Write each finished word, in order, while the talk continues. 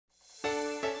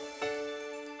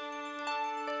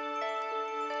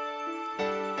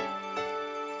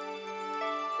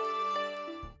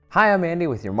Hi, I'm Andy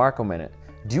with your Marco Minute.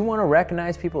 Do you want to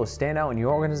recognize people who stand out in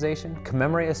your organization,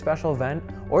 commemorate a special event,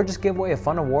 or just give away a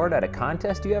fun award at a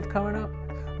contest you have coming up?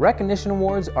 Recognition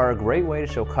awards are a great way to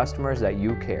show customers that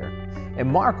you care. And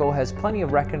Marco has plenty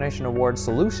of recognition award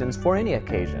solutions for any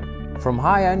occasion. From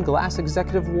high-end glass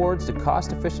executive awards to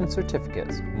cost-efficient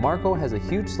certificates, Marco has a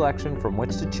huge selection from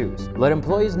which to choose. Let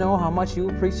employees know how much you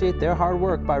appreciate their hard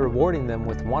work by rewarding them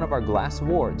with one of our glass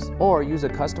awards, or use a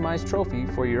customized trophy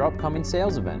for your upcoming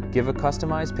sales event. Give a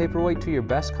customized paperweight to your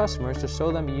best customers to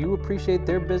show them you appreciate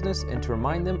their business and to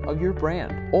remind them of your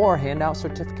brand. Or hand out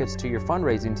certificates to your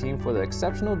fundraising team for the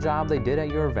exceptional job they did at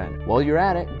your event. While you're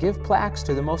at it, give plaques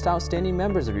to the most outstanding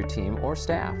members of your team or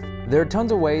staff. There are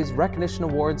tons of ways recognition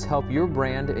awards help your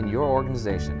brand and your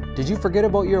organization. Did you forget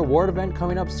about your award event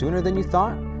coming up sooner than you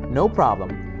thought? No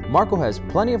problem. Marco has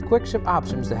plenty of quick ship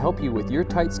options to help you with your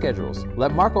tight schedules.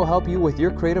 Let Marco help you with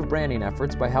your creative branding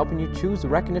efforts by helping you choose the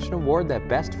recognition award that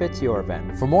best fits your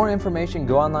event. For more information,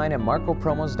 go online at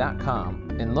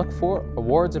marcopromos.com and look for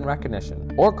awards and recognition,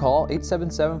 or call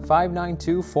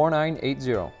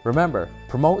 877-592-4980. Remember,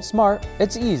 promote smart,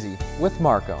 it's easy with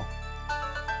Marco.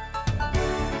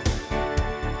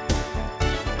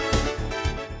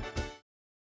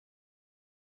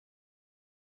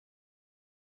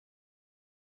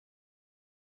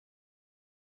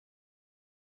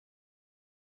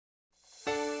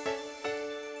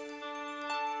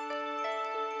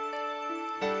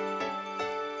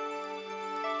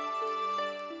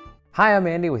 Hi, I'm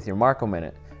Andy with your Marco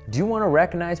Minute. Do you want to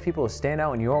recognize people who stand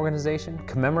out in your organization,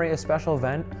 commemorate a special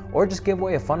event, or just give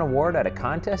away a fun award at a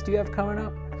contest you have coming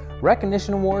up?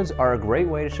 Recognition awards are a great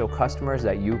way to show customers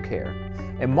that you care.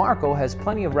 And Marco has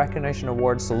plenty of recognition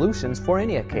award solutions for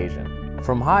any occasion.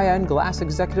 From high-end glass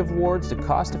executive awards to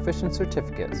cost-efficient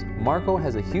certificates, Marco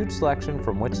has a huge selection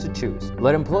from which to choose.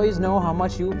 Let employees know how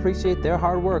much you appreciate their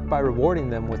hard work by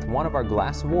rewarding them with one of our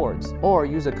glass awards, or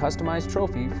use a customized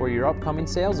trophy for your upcoming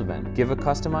sales event. Give a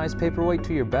customized paperweight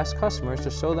to your best customers to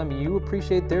show them you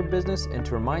appreciate their business and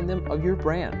to remind them of your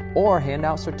brand. Or hand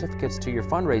out certificates to your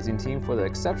fundraising team for the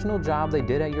exceptional job they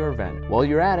did at your event. While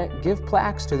you're at it, give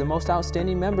plaques to the most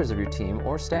outstanding members of your team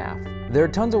or staff. There are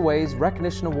tons of ways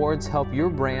recognition awards help your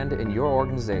brand and your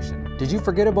organization. Did you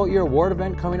forget about your award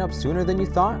event coming up sooner than you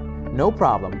thought? No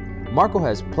problem. Marco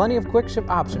has plenty of quick ship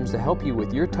options to help you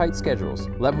with your tight schedules.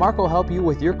 Let Marco help you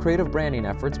with your creative branding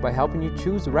efforts by helping you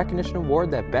choose the recognition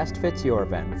award that best fits your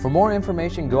event. For more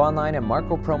information, go online at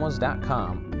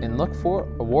marcopromos.com and look for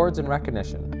awards and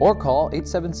recognition, or call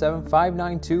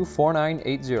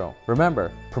 877-592-4980.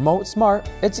 Remember, promote smart,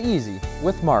 it's easy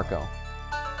with Marco.